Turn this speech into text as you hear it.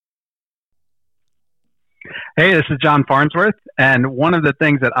Hey, this is John Farnsworth, and one of the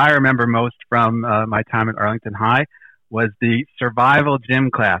things that I remember most from my time at Arlington High was the survival gym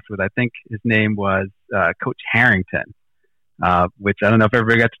class with, I think his name was Coach Harrington, which I don't know if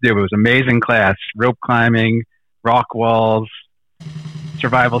everybody got to do, but it was an amazing class. Rope climbing, rock walls,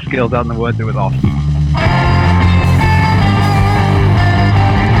 survival skills out in the woods. It was awesome.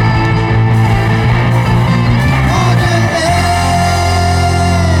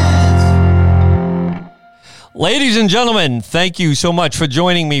 Ladies and gentlemen, thank you so much for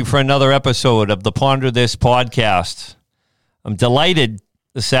joining me for another episode of the Ponder This podcast. I'm delighted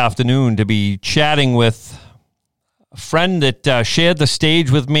this afternoon to be chatting with a friend that shared the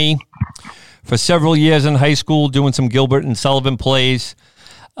stage with me for several years in high school, doing some Gilbert and Sullivan plays.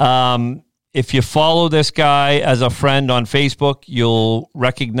 If you follow this guy as a friend on Facebook, you'll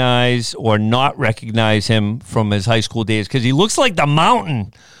recognize or not recognize him from his high school days because he looks like the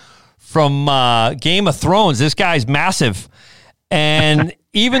Mountain from Game of Thrones. This guy's massive. And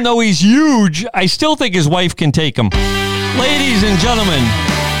even though he's huge, I still think his wife can take him. Ladies and gentlemen,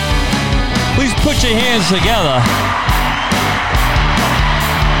 please put your hands together.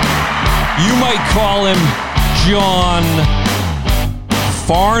 You might call him John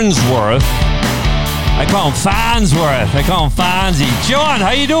Farnsworth. I call him Farnsworth. I call him Fonzie. John,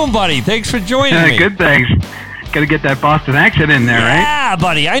 how you doing, buddy? Thanks for joining me. Good, thanks. Got to get that Boston accent in there, right? Yeah,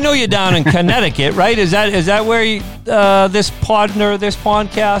 buddy. I know you're down in Connecticut, right? Is that where this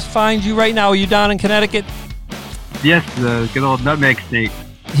podcast finds you right now? Are you down in Connecticut? Yes, the good old Nutmeg State.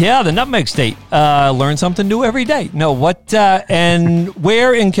 Yeah, the Nutmeg State. Learn something new every day. No, what? And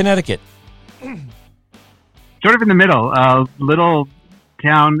where in Connecticut? Sort of in the middle. Little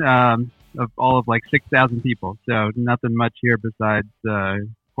town of all of like 6,000 people. So nothing much here besides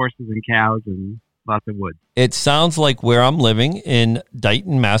horses and cows and lots of wood. It sounds like where I'm living in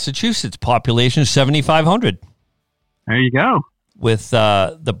Dayton, Massachusetts. Population 7,500. There you go. With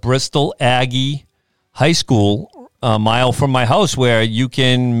the Bristol Aggie High School a mile from my house where you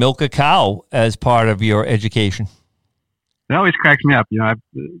can milk a cow as part of your education. It always cracks me up. I've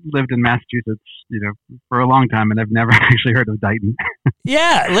lived in Massachusetts, for a long time, and I've never actually heard of Dayton.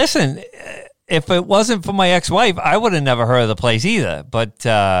 Yeah, listen, if it wasn't for my ex-wife, I would have never heard of the place either. But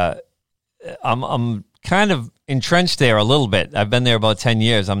I'm kind of entrenched there a little bit. I've been there about 10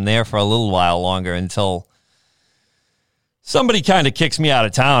 years. I'm there for a little while longer until somebody kind of kicks me out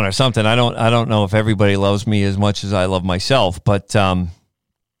of town or something. I don't know if everybody loves me as much as I love myself, but I'm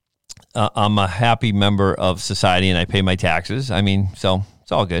a happy member of society and I pay my taxes. I mean, so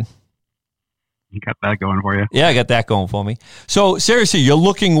it's all good. You got that going for you. Yeah, I got that going for me. So seriously, you're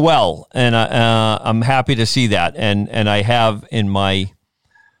looking well, and I'm happy to see that. And I have in my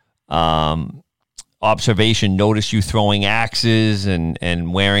observation noticed you throwing axes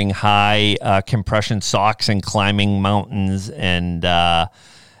and wearing high compression socks and climbing mountains. And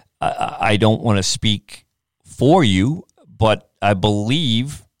I don't want to speak for you, but I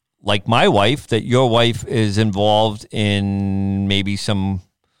believe, like my wife, that your wife is involved in maybe some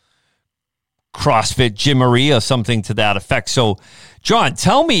CrossFit gymmery or something to that effect. So, John,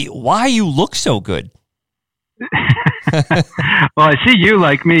 tell me why you look so good. Well, I see you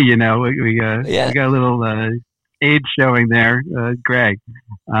like me, we got a little age showing there, Greg.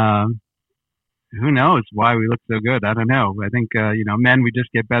 Who knows why we look so good? I don't know. I think, men, we just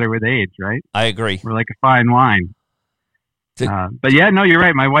get better with age, right? I agree. We're like a fine wine. But yeah, no, you're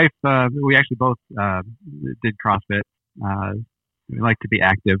right. My wife, we actually both did CrossFit. We like to be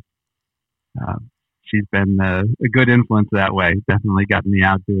active. She's been a good influence that way. Definitely gotten me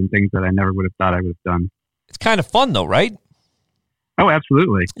out doing things that I never would have thought I would have done. It's kind of fun though, right? Oh,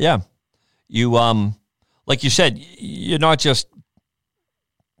 absolutely. Yeah. You, like you said, you're not just,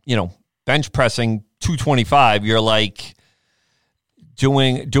 bench pressing 225. You're like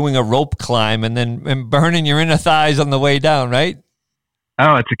doing a rope climb and burning your inner thighs on the way down, right?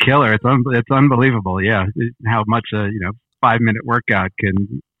 Oh, it's a killer. It's unbelievable. Yeah. How much a, 5-minute workout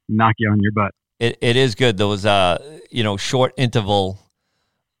can knock you on your butt. It is good. Those, short interval,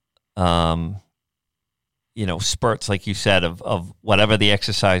 spurts, like you said, of whatever the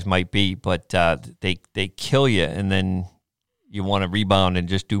exercise might be, but they kill you, and then you want to rebound and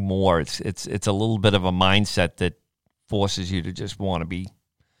just do more. It's a little bit of a mindset that forces you to just want to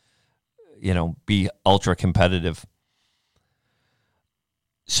be ultra competitive.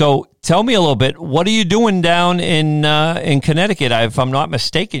 So tell me a little bit. What are you doing down in Connecticut? If I'm not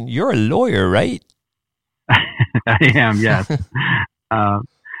mistaken, you're a lawyer, right? I am. Yes.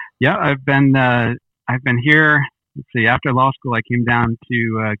 Yeah, I've been here. Let's see. After law school, I came down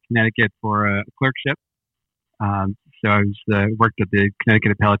to Connecticut for a clerkship. So I worked at the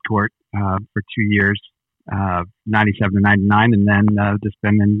Connecticut Appellate Court for 2 years. 97 to 99, and then just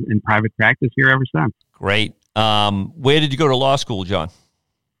been in private practice here ever since. Great. Where did you go to law school, John?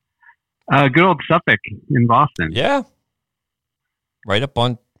 Good old Suffolk in Boston. Yeah. Right up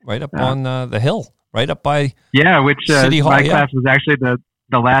on the hill, right up by which City Hall. My class was actually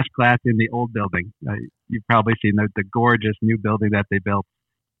the last class in the old building. You've probably seen the gorgeous new building that they built,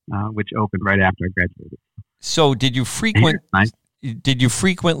 which opened right after I graduated. So did you frequent? Nice. Did you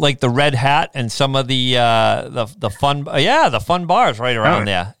frequent like the Red Hat and some of the fun? The fun bars right around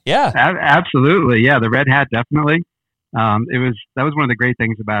there. Yeah, absolutely. Yeah, the Red Hat definitely. That was one of the great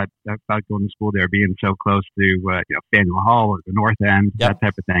things about going to school there, being so close to Faneuil Hall or the North End, that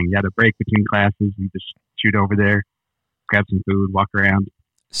type of thing. You had a break between classes, you just shoot over there, grab some food, walk around.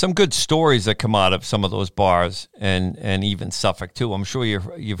 Some good stories that come out of some of those bars, and even Suffolk too. I'm sure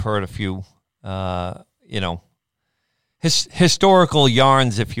you've heard a few, historical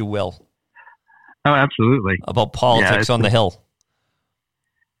yarns, if you will. Oh, absolutely. About politics on the Hill.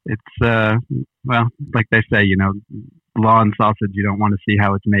 It's like they say, law and sausage, you don't want to see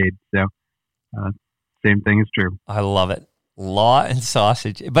how it's made. So, same thing is true. I love it. Law and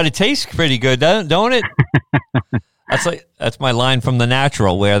sausage. But it tastes pretty good, don't it? That's my line from The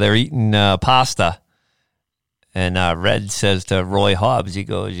Natural, where they're eating pasta. And Red says to Roy Hobbs, he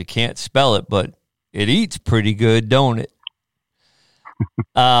goes, "You can't spell it, but it eats pretty good, don't it?"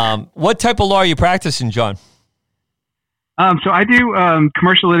 What type of law are you practicing, John? So I do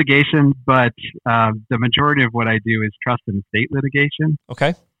commercial litigation, but the majority of what I do is trust and estate litigation.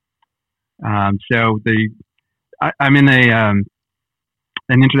 Okay. So I'm in an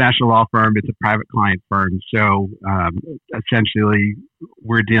international law firm. It's a private client firm. So essentially,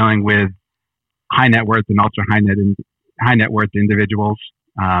 we're dealing with high net worth and ultra high net worth individuals,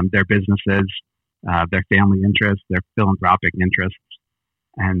 their businesses, their family interests, their philanthropic interests,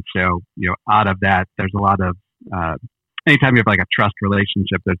 and so out of that, there's a lot of anytime you have like a trust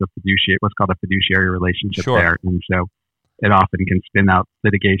relationship, there's what's called a fiduciary relationship there. And so it often can spin out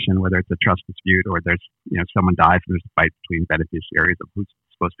litigation, whether it's a trust dispute or there's, someone dies and there's a fight between beneficiaries of who's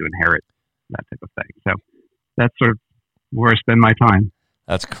supposed to inherit, that type of thing. So that's sort of where I spend my time.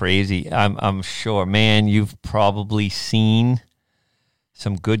 That's crazy. I'm sure, man, you've probably seen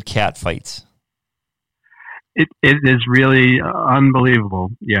some good cat fights. It is really unbelievable.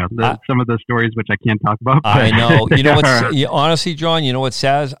 Yeah, some of the stories which I can't talk about. I know. Honestly, John, you know what's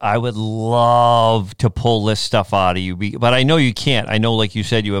sad is I would love to pull this stuff out of you, but I know you can't. I know, like you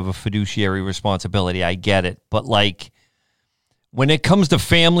said, you have a fiduciary responsibility. I get it. But like when it comes to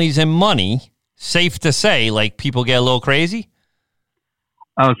families and money, safe to say, like people get a little crazy.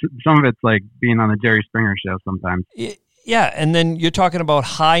 Oh, so some of it's like being on the Jerry Springer show sometimes. Yeah, and then you're talking about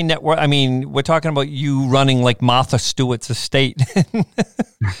high net worth. I mean, we're talking about you running like Martha Stewart's estate.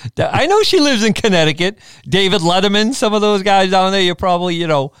 I know she lives in Connecticut. David Letterman, some of those guys down there, you're probably,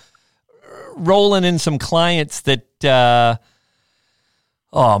 rolling in some clients that,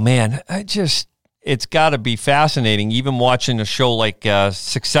 oh man, it's got to be fascinating. Even watching a show like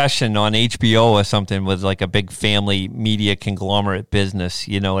Succession on HBO or something with like a big family media conglomerate business.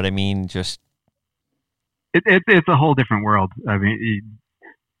 You know what I mean? Just. It's a whole different world. I mean,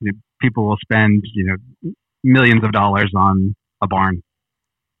 people will spend millions of dollars on a barn.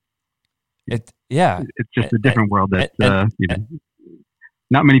 It's just a different world that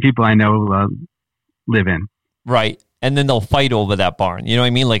not many people I know live in. Right, and then they'll fight over that barn. You know what I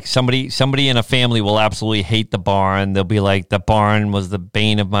mean? Like somebody in a family will absolutely hate the barn. They'll be like, "The barn was the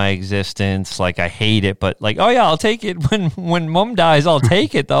bane of my existence. Like I hate it, but like, oh yeah, I'll take it when Mom dies. I'll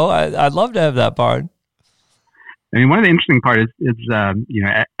take it though. I'd love to have that barn." I mean, one of the interesting part is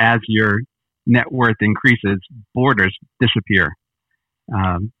as your net worth increases, borders disappear.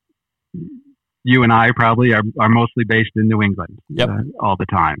 You and I probably are mostly based in New England all the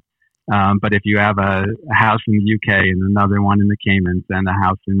time. But if you have a house in the UK and another one in the Caymans and a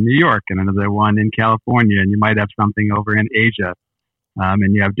house in New York and another one in California, and you might have something over in Asia,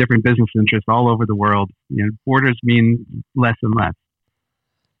 and you have different business interests all over the world, borders mean less and less.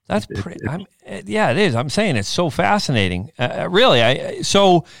 That's pretty. It is. I'm saying it's so fascinating. Really.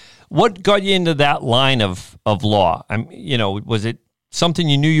 So, what got you into that line of law? Was it something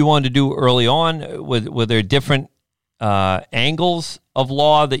you knew you wanted to do early on? Were there different angles of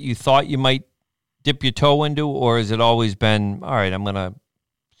law that you thought you might dip your toe into, or has it always been, all right, I'm going to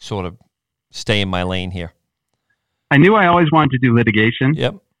sort of stay in my lane here? I knew I always wanted to do litigation.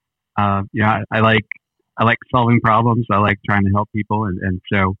 Yep. I like solving problems. I like trying to help people, and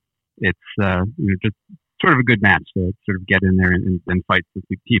so it's just sort of a good match to sort of get in there and fight with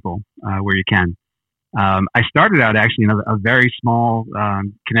people where you can. I started out actually in a very small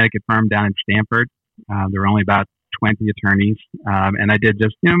Connecticut firm down in Stamford. There were only about 20 attorneys, and I did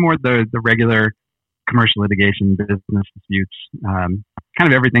just more the regular commercial litigation, business disputes, kind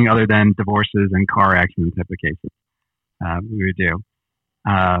of everything other than divorces and car accident type of cases. We would do.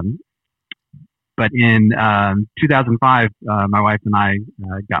 But in 2005, my wife and I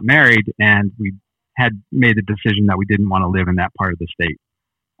got married, and we had made the decision that we didn't want to live in that part of the state.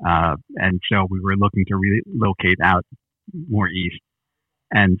 And so we were looking to relocate out more east.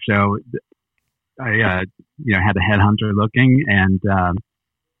 And so I, had a headhunter looking, and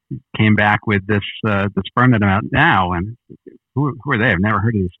came back with this firm that I'm at now. And who are they? I've never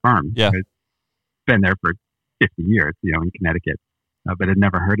heard of this firm. Yeah. It's been there for 50 years, in Connecticut, but had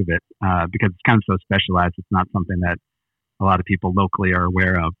never heard of it because it's kind of so specialized. It's not something that a lot of people locally are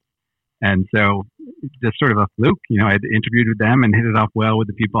aware of. And so just sort of a fluke, I had interviewed with them and hit it off well with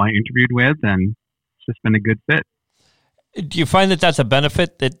the people I interviewed with, and it's just been a good fit. Do you find that that's a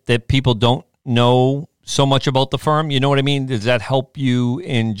benefit that people don't know so much about the firm? You know what I mean? Does that help you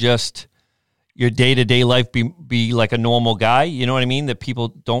in just your day-to-day life be like a normal guy? You know what I mean? That people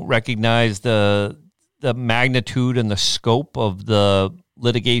don't recognize the magnitude and the scope of the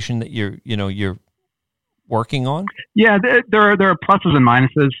litigation that you're working on? Yeah, there are pluses and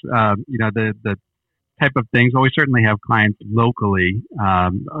minuses. The type of things. Well, we certainly have clients locally.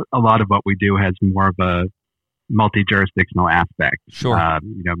 A lot of what we do has more of a multi-jurisdictional aspect. Sure.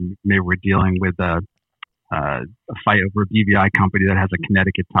 Maybe we're dealing with a fight over a BVI company that has a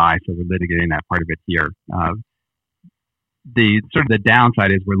Connecticut tie, so we're litigating that part of it here. The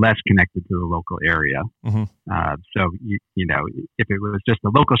downside is we're less connected to the local area. Mm-hmm. So if it was just a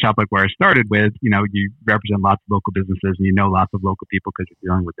local shop like where I started with, you represent lots of local businesses and lots of local people because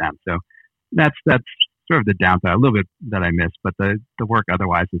you're dealing with them. So that's sort of the downside, a little bit that I miss, but the work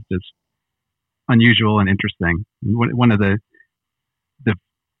otherwise is just unusual and interesting. One of the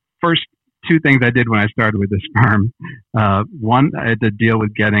first two things I did when I started with this firm, one, I had to deal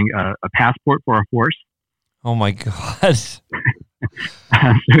with getting a passport for a horse. Oh my God! So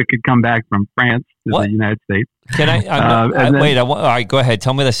it could come back from France to the United States. Can I? Wait. All right, go ahead.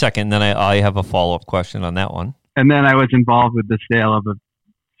 Tell me the second, and then I have a follow-up question on that one. And then I was involved with the sale of a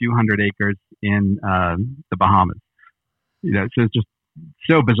few hundred acres in the Bahamas. So it's just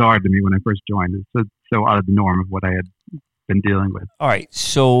so bizarre to me when I first joined. It's so out of the norm of what I had been dealing with. All right,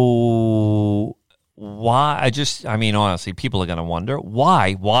 so why? Honestly, people are going to wonder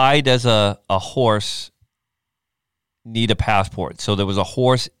why. Why does a horse need a passport? So there was a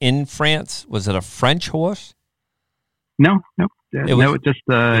horse in France. Was it a French horse? No. It was just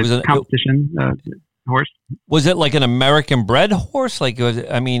a competition horse. Was it like an American bred horse? Like, no,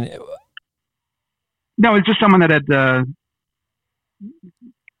 it's just someone that had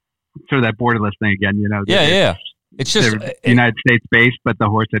sort of that borderless thing again. Yeah. It's just United States based, but the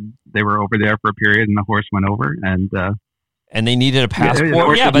horse they were over there for a period, and the horse went over, and they needed a passport.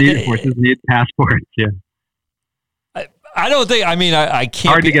 Horses need passports. Yeah. I don't think. I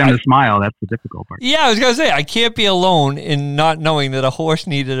can't. Hard to get them to smile. That's the difficult part. Yeah, I was gonna say I can't be alone in not knowing that a horse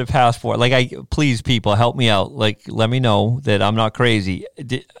needed a passport. Please, people, help me out. Let me know that I'm not crazy.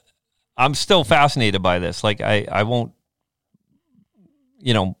 I'm still fascinated by this. I won't,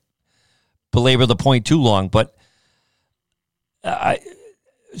 belabor the point too long. But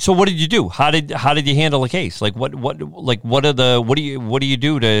so what did you do? How did you handle the case? What do you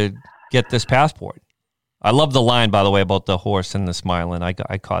do to get this passport? I love the line, by the way, about the horse and the smiling. I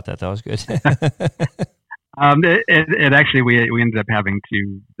caught that. That was good. It actually, we ended up having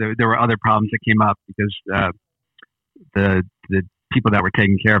to, there were other problems that came up because the people that were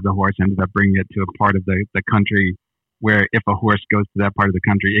taking care of the horse ended up bringing it to a part of the country where if a horse goes to that part of the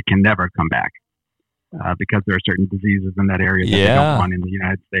country, it can never come back because there are certain diseases in that area that they don't want in the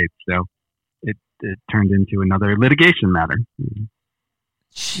United States. So it turned into another litigation matter.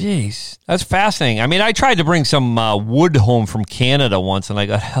 Jeez, that's fascinating. I tried to bring some wood home from Canada once, and I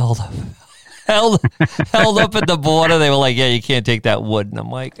got held up at the border. They were like, "Yeah, you can't take that wood," and I'm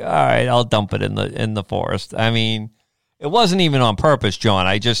like, "All right, I'll dump it in the forest." It wasn't even on purpose, John.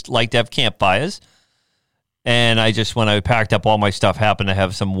 I just like to have campfires, and when I packed up all my stuff, happened to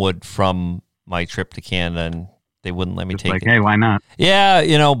have some wood from my trip to Canada, and they wouldn't let me take it. Hey, why not?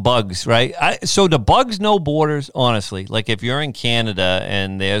 Yeah, bugs, right? So do bugs know borders, honestly? Like if you're in Canada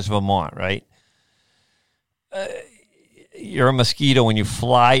and there's Vermont, right? You're a mosquito when you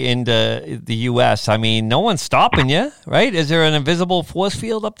fly into the U.S. No one's stopping you, right? Is there an invisible force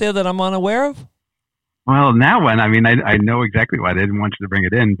field up there that I'm unaware of? Well, now I know exactly why they didn't want you to bring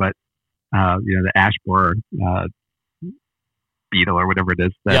it in, but, the ash borer beetle or whatever it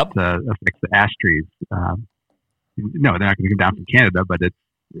is that affects the ash trees. No, they're not going to come down from Canada, but it's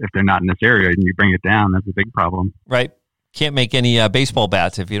if they're not in this area and you bring it down, that's a big problem. Right. Can't make any baseball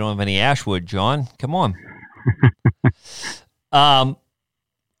bats if you don't have any Ashwood, John. Come on.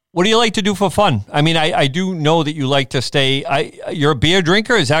 What do you like to do for fun? I mean, I do know that you like to stay. You're a beer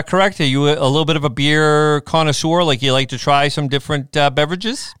drinker, is that correct? Are you a little bit of a beer connoisseur? Like you like to try some different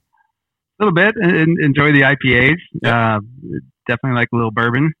beverages? A little bit. Enjoy the IPAs. Yep. Definitely like a little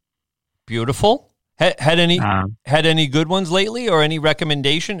bourbon. Beautiful. Had any good ones lately, or any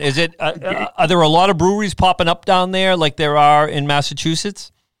recommendation? Is it are there a lot of breweries popping up down there like there are in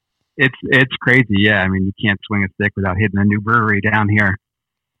Massachusetts? It's crazy. Yeah, I mean, you can't swing a stick without hitting a new brewery down here.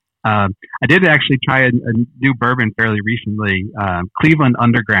 I did actually try a new bourbon fairly recently, Cleveland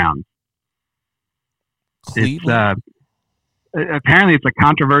Underground. Cleveland? Apparently it's a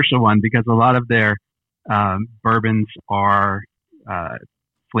controversial one because a lot of their bourbons are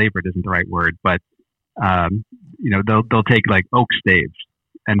flavored isn't the right word, but they'll take like oak staves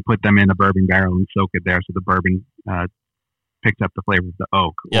and put them in a bourbon barrel and soak it there, so the bourbon picks up the flavor of the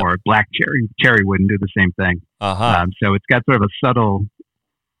oak. Yep. Or black cherry wouldn't do the same thing. So it's got sort of a subtle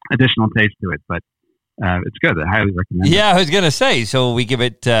additional taste to it, but it's good. I highly recommend it. Yeah, I was gonna say. So we give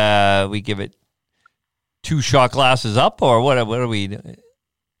it 2 shot glasses up, or what are we?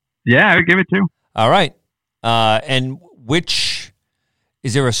 Yeah, I would give it 2. All right. And which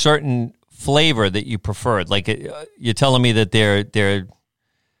is there a certain flavor that you preferred? Like you're telling me that they're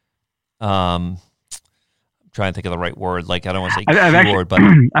I'm trying to think of the right word. Like I don't want to say keyword, but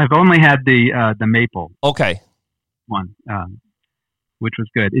I've only had the maple. Okay. One. Which was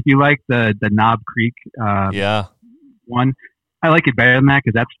good. If you like the Knob Creek one, I like it better than that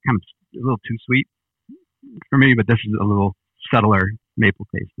because that's kind of a little too sweet for me, but this is a little subtler maple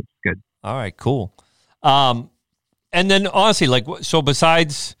taste. It's good. All right, cool. And then honestly, like, so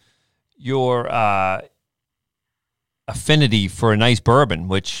besides your affinity for a nice bourbon,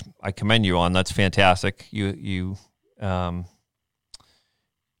 which I commend you on, that's fantastic. You our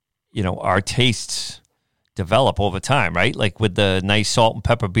tastes develop over time, right? Like with the nice salt and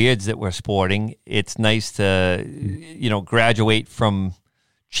pepper beards that we're sporting, it's nice to, graduate from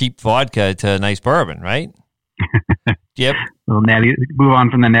cheap vodka to nice bourbon, right? Yep. Little natty, move on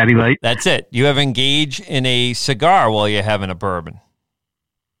from the natty light. That's it. You ever engage in a cigar while you're having a bourbon?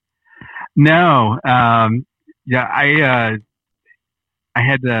 No. I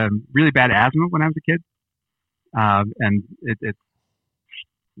had really bad asthma when I was a kid. And it's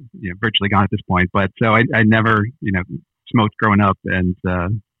virtually gone at this point, but so I never, smoked growing up and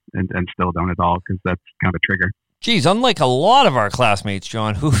still don't at all because that's kind of a trigger. Geez, unlike a lot of our classmates,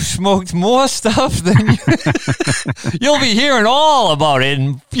 John, who smoked more stuff than you, you'll be hearing all about it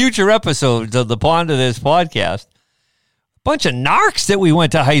in future episodes of the Ponder This podcast. Bunch of narcs that we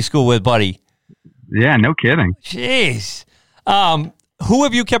went to high school with, buddy. Yeah, no kidding. Jeez. Who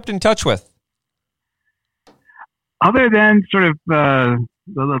have you kept in touch with? Other than sort of a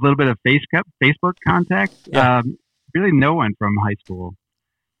little bit of Facebook contact, really no one from high school.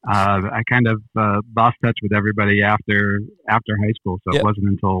 I kind of lost touch with everybody after high school, so It wasn't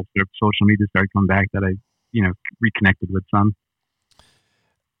until sort of social media started coming back that I, reconnected with some.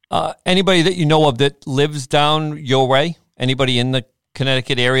 Anybody that you know of that lives down your way? Anybody in the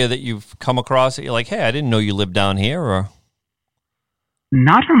Connecticut area that you've come across that you're like, hey, I didn't know you lived down here? Or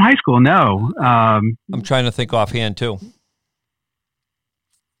not from high school, no. I'm trying to think offhand too.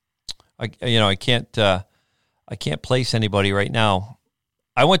 I can't place anybody right now.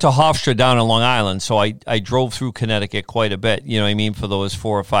 I went to Hofstra down in Long Island, so I drove through Connecticut quite a bit, for those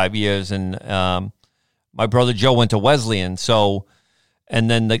 4 or 5 years. And my brother Joe went to Wesleyan, so,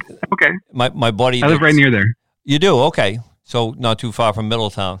 and then my buddy. I live right near there. You do? Okay. So not too far from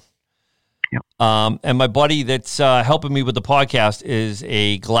Middletown. Yep. And my buddy that's helping me with the podcast is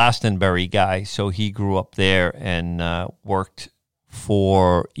a Glastonbury guy, so he grew up there and worked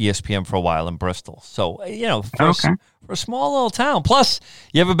for ESPN for a while in Bristol. So, for a small little town. Plus,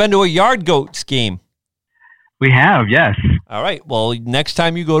 you ever been to a Yard Goats game? We have, yes. All right. Well, next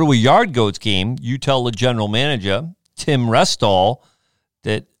time you go to a Yard Goats game, you tell the general manager, Tim Restall,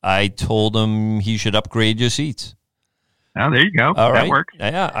 that I told him he should upgrade your seats. Oh, there you go. All right. That works.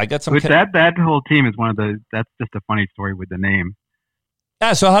 Yeah, I got some. With that whole team is that's just a funny story with the name.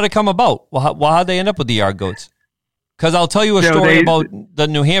 Yeah, so how'd it come about? Well, how'd they end up with the Yard Goats? Because I'll tell you a story about the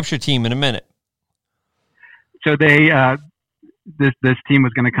New Hampshire team in a minute. So they, this team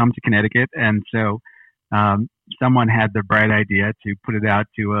was going to come to Connecticut, and so someone had the bright idea to put it out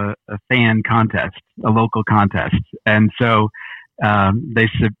to a fan contest, a local contest, and so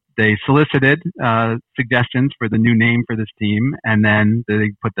they solicited suggestions for the new name for this team, and then they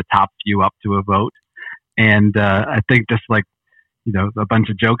put the top few up to a vote. And I think just like a bunch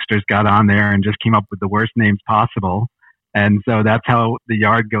of jokesters got on there and just came up with the worst names possible. And so that's how the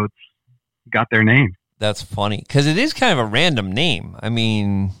yard goats got their name. That's funny because it is kind of a random name. I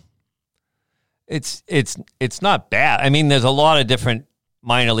mean, it's not bad. I mean, there's a lot of different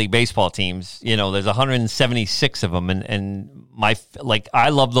minor league baseball teams. There's 176 of them, and I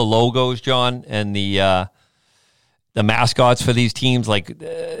love the logos, John, and the mascots for these teams. Like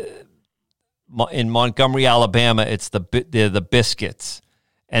in Montgomery, Alabama, it's the Biscuits.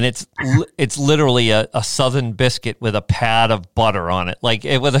 And it's literally a Southern biscuit with a pad of butter on it, like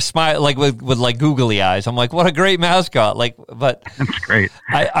with a smile, like with like googly eyes. I'm like, what a great mascot! But that's great.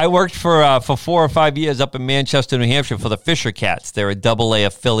 I worked for 4 or 5 years up in Manchester, New Hampshire, for the Fisher Cats. They're a AA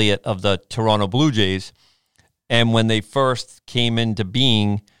affiliate of the Toronto Blue Jays. And when they first came into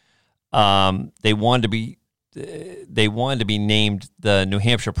being, they wanted to be named the New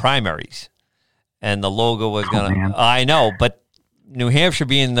Hampshire Primaries, and the logo was I know, but New Hampshire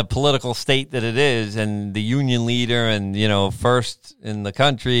being the political state that it is, and the union leader, and first in the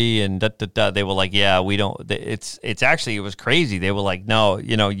country, and they were like, yeah, we don't. It was crazy. They were like, no,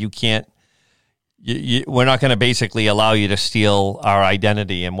 you can't. We're not going to basically allow you to steal our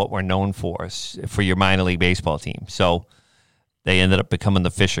identity and what we're known for your minor league baseball team. So they ended up becoming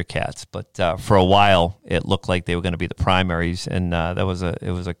the Fisher Cats. But for a while, it looked like they were going to be the Primaries, and it was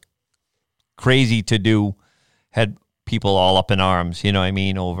a crazy to do. Had people all up in arms,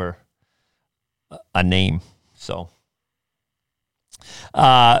 over a name. So,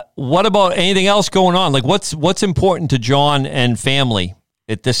 what about anything else going on? Like, what's important to John and family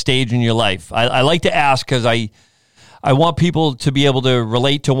at this stage in your life? I like to ask because I want people to be able to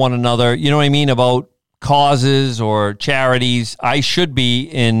relate to one another. You know what I mean? About causes or charities. I should be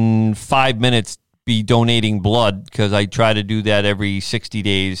in 5 minutes be donating blood because I try to do that every 60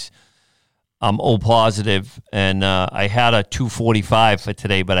 days. I'm O positive, and I had a 2:45 for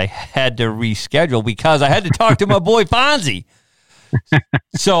today, but I had to reschedule because I had to talk to my boy Fonzie.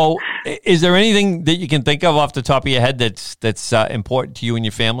 So, is there anything that you can think of off the top of your head that's important to you and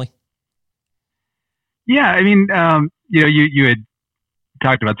your family? Yeah, I mean, you had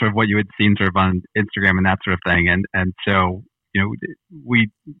talked about sort of what you had seen sort of on Instagram and that sort of thing, and so we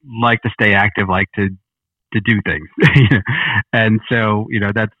like to stay active, like to do things. And so,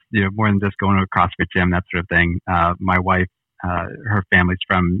 that's, more than just going to a CrossFit gym, that sort of thing. My wife, her family's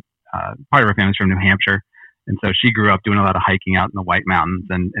from, part of her family's from New Hampshire. And so she grew up doing a lot of hiking out in the White Mountains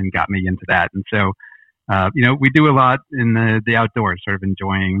and got me into that. And so, we do a lot in the outdoors, sort of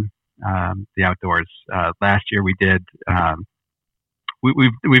enjoying, the outdoors. Last year we did,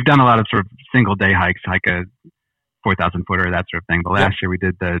 we've done a lot of sort of single day hikes, hike a 4,000 footer, that sort of thing. But last year we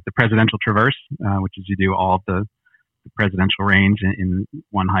did the Presidential Traverse, which is you do all of the presidential range in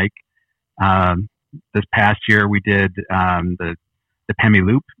one hike. This past year we did the Pemi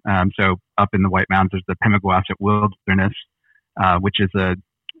Loop. So up in the White Mountains, there's the Pemigewasset Wilderness, which is a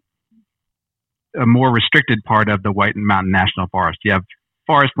more restricted part of the White Mountain National Forest. You have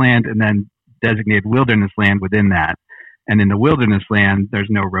forest land and then designated wilderness land within that. And in the wilderness land, there's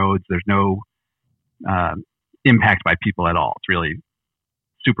no roads, there's no impact by people at all. It's really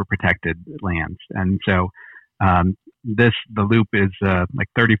super protected lands. And so the loop is like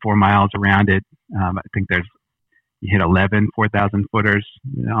 34 miles around it. I think you hit 11 4,000 footers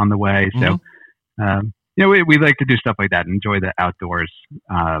on the way. So, we like to do stuff like that, enjoy the outdoors.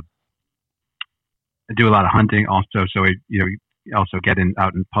 I do a lot of hunting also. So, you also get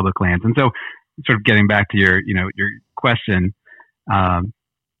out in public lands. And so sort of getting back to your question,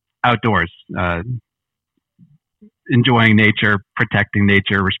 outdoors, enjoying nature, protecting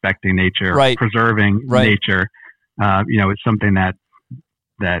nature, respecting nature, preserving nature, it's something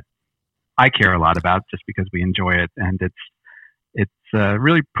that I care a lot about just because we enjoy it, and it's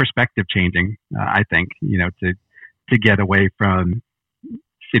really perspective changing. I think to get away from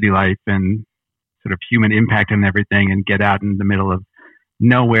city life and sort of human impact and everything, and get out in the middle of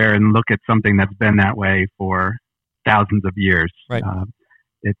nowhere and look at something that's been that way for thousands of years. Right.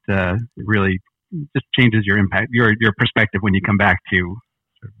 It really just changes your impact, your perspective when you come back to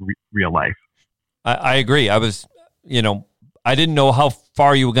real life. I agree. I was, I didn't know how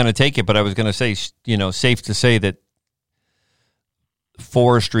far you were going to take it, but I was going to say, safe to say that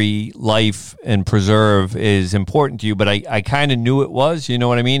forestry, life, and preserve is important to you. But I kind of knew it was. You know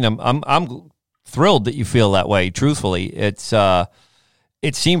what I mean? I'm thrilled that you feel that way. Truthfully, it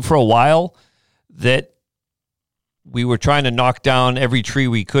seemed for a while that we were trying to knock down every tree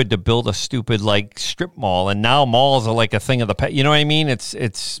we could to build a stupid strip mall, and now malls are like a thing of the past. You know what I mean?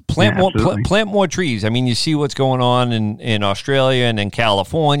 It's plant more trees. I mean, you see what's going on in Australia and in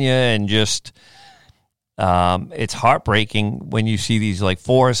California, and just it's heartbreaking when you see these like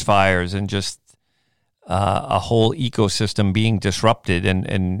forest fires and just a whole ecosystem being disrupted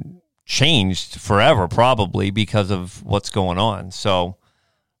and changed forever, probably because of what's going on. So,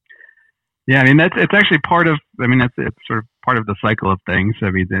 yeah, I mean it's actually part of. I mean, it's sort of part of the cycle of things.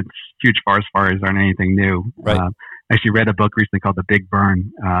 I mean, it's huge forest fires aren't anything new. Right. I actually read a book recently called The Big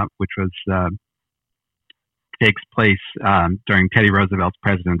Burn, which was takes place during Teddy Roosevelt's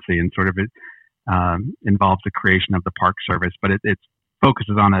presidency, and sort of it involves the creation of the Park Service, but it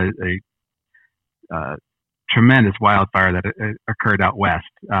focuses on a tremendous wildfire that occurred out west,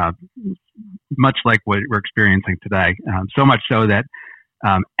 much like what we're experiencing today. So much so that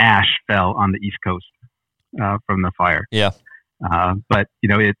ash fell on the East Coast from the fire. Yeah. But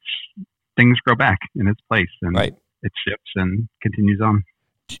things grow back in its place, and right. It shifts and continues on.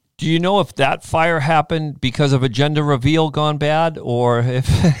 Do you know if that fire happened because of a gender reveal gone bad, or if?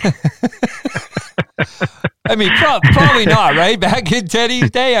 I mean, probably not, right? Back in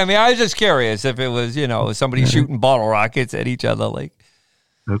Teddy's day, I mean, I was just curious if it was, somebody shooting bottle rockets at each other, like.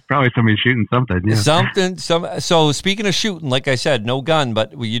 There's probably somebody shooting something. Yeah. So speaking of shooting, like I said, no gun,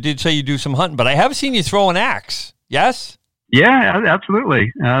 but you did say you do some hunting. But I have seen you throw an axe. Yes. Yeah,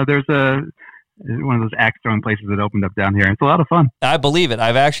 absolutely. There's one of those axe throwing places that opened up down here. It's a lot of fun. I believe it.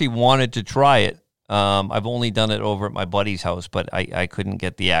 I've actually wanted to try it. I've only done it over at my buddy's house, but I couldn't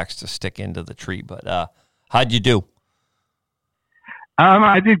get the axe to stick into the tree. But how'd you do?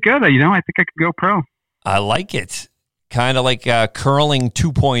 I did good. I think I could go pro. I like it. Kind of like curling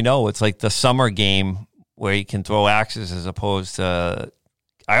 2.0. It's like the summer game where you can throw axes as opposed to.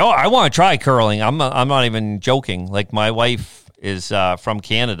 I want to try curling. I'm not even joking. Like my wife is from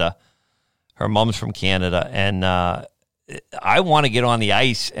Canada. Her mom's from Canada, and I want to get on the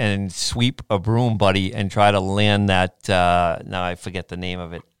ice and sweep a broom, buddy, and try to land that. Now I forget the name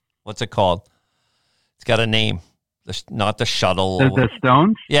of it. What's it called? It's got a name. Not the shuttle. The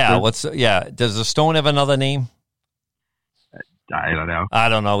stones? Yeah. Does the stone have another name? I don't know. I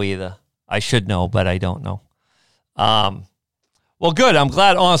don't know either. I should know, but I don't know. Well, good. I'm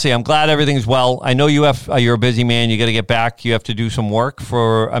glad. Honestly, I'm glad everything's well. I know you're a busy man. You got to get back. You have to do some work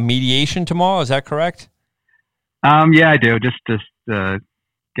for a mediation tomorrow. Is that correct? Yeah, I do. Just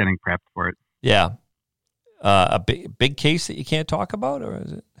getting prepped for it. Yeah. A big case that you can't talk about, or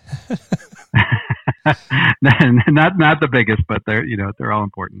is it? not the biggest, but they're all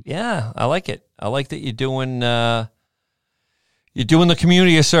important. Yeah, I like it. I like that you're doing the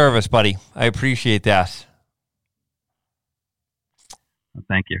community a service, buddy. I appreciate that.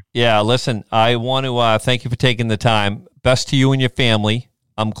 Thank you. Yeah, listen, I want to thank you for taking the time. Best to you and your family.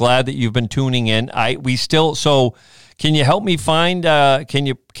 I'm glad that you've been tuning in. So can you help me find can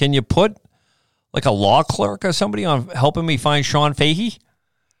you put like a law clerk or somebody on helping me find Sean Fahey?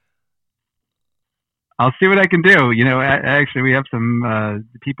 I'll see what I can do. Actually, we have some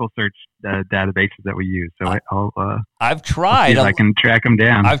people search databases that we use. So I've tried. I can track him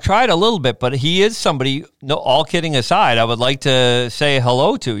down. I've tried a little bit, but he is somebody. No, all kidding aside, I would like to say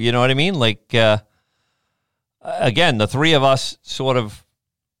hello to. You know what I mean? Like again, the three of us sort of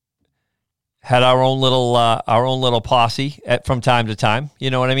had our own little posse from time to time. You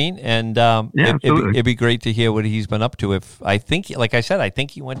know what I mean? And it'd be great to hear what he's been up to. I think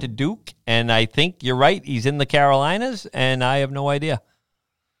he went to Duke, and I think you're right. He's in the Carolinas, and I have no idea.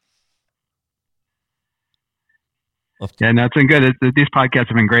 Yeah, no, it's been good. These podcasts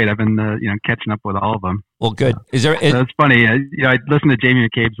have been great. I've been catching up with all of them. Well, good. So it's funny. I listened to Jamie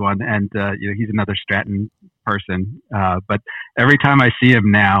McCabe's one, and he's another Stratton person. But every time I see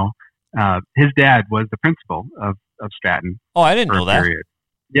him now. His dad was the principal of Stratton. Oh, I didn't know that. Period.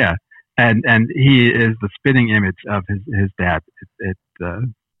 Yeah, and he is the spitting image of his dad. It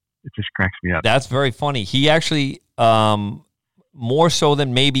just cracks me up. That's very funny. He actually, more so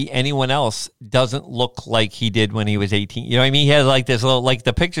than maybe anyone else, doesn't look like he did when he was 18. You know what I mean? He had like this little, like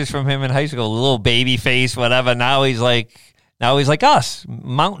the pictures from him in high school, a little baby face, whatever. Now he's like us,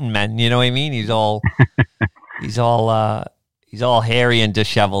 mountain men. You know what I mean? He's all hairy and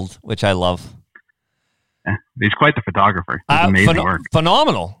disheveled, which I love. Yeah, he's quite the photographer. Amazing work.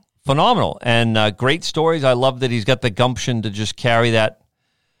 Phenomenal. And great stories. I love that he's got the gumption to just carry that,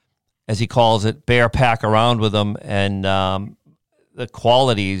 as he calls it, bear pack around with him. And the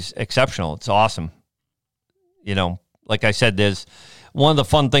quality's exceptional. It's awesome. Like I said, there's one of the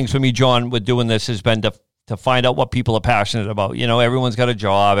fun things for me, John, with doing this has been to find out what people are passionate about. Everyone's got a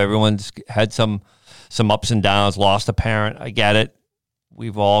job. Everyone's had some ups and downs, lost a parent. I get it.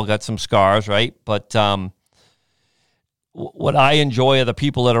 We've all got some scars, right? But what I enjoy are the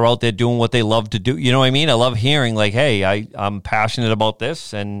people that are out there doing what they love to do. You know what I mean? I love hearing like, hey, I'm passionate about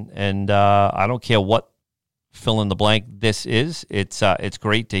this, and I don't care what fill in the blank this is, it's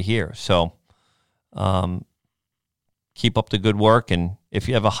great to hear. So keep up the good work. And if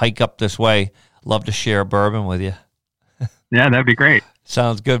you have a hike up this way, love to share a bourbon with you. Yeah, that'd be great.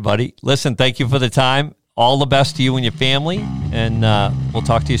 Sounds good, buddy. Listen, thank you for the time. All the best to you and your family. And we'll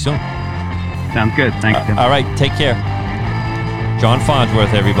talk to you soon. Sounds good. Thanks, Tim. All right. Take care. John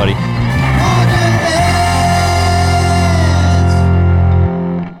Farnsworth, everybody.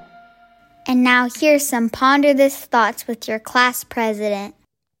 And now here's some Ponder This thoughts with your class president.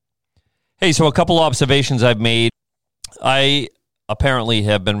 Hey, so a couple observations I've made. I apparently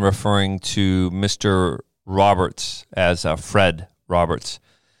have been referring to Mr. Roberts as Fred Roberts.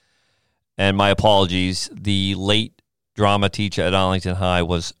 And my apologies. The late drama teacher at Arlington High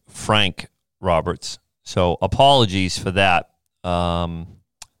was Frank Roberts. So apologies for that.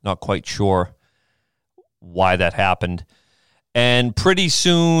 Not quite sure why that happened. And pretty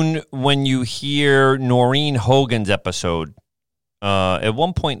soon, when you hear Noreen Hogan's episode, at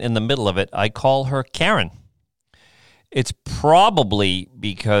one point in the middle of it, I call her Karen. It's probably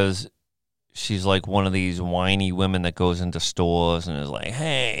because she's like one of these whiny women that goes into stores and is like,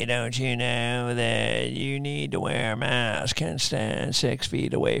 hey, don't you know that you need to wear a mask and stand 6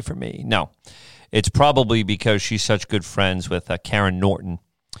 feet away from me? No, it's probably because she's such good friends with Karen Norton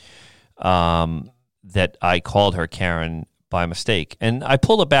that I called her Karen by mistake. And I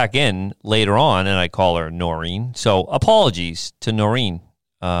pull it back in later on and I call her Noreen. So apologies to Noreen,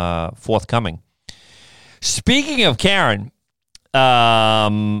 forthcoming. Speaking of Karen,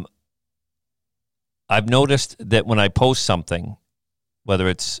 I've noticed that when I post something, whether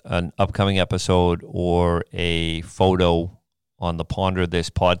it's an upcoming episode or a photo on the Ponder This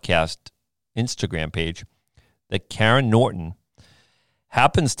podcast Instagram page, that Karen Norton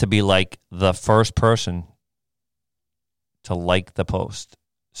happens to be like the first person to like the post.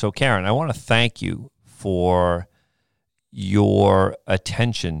 So Karen, I want to thank you for your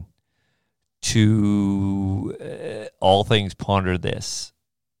attention to all things Ponder This.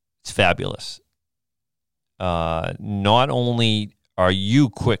 It's fabulous. Not only are you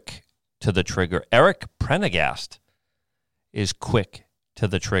quick to the trigger, Eric Prendergast is quick to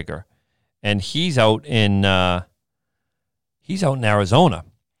the trigger, and he's out in Arizona.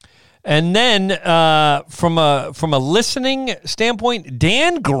 And then from a listening standpoint,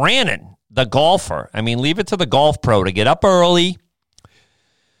 Dan Grannon, the golfer. I mean, leave it to the golf pro to get up early,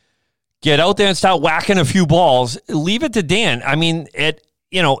 get out there and start whacking a few balls. Leave it to Dan. I mean,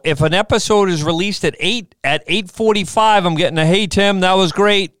 if an episode is released at 8:45, I'm getting a, hey, Tim, that was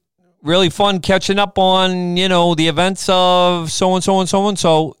great. Really fun catching up on, the events of so-and-so and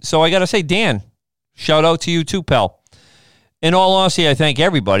so-and-so. So I got to say, Dan, shout out to you too, pal. In all honesty, I thank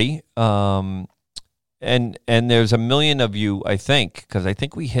everybody. And there's a million of you, I think, because I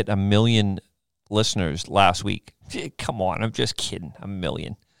think we hit 1 million listeners last week. Come on, I'm just kidding. 1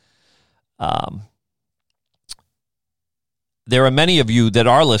 million. There are many of you that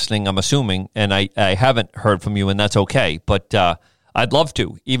are listening, I'm assuming, and I haven't heard from you, and that's okay. But I'd love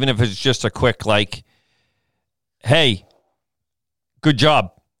to, even if it's just a quick, like, hey, good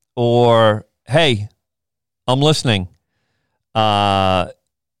job, or hey, I'm listening. Do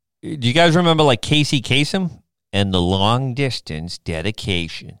you guys remember, like, Casey Kasem and the long distance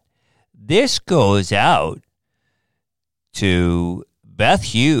dedication? This goes out to Beth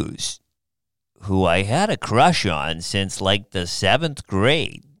Hughes, who I had a crush on since like the 7th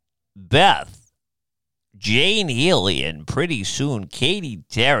grade. Beth, Jane Healy, and pretty soon Katie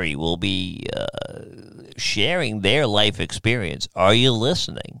Terry will be sharing their life experience. Are you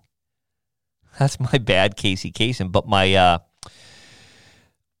listening? That's my bad Casey Kasem, but my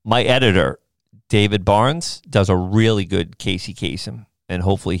editor, David Barnes, does a really good Casey Kasem, and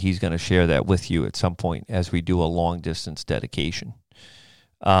hopefully he's going to share that with you at some point as we do a long-distance dedication.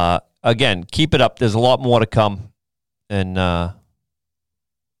 Again, keep it up. There's a lot more to come, and I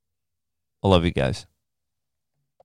love you guys.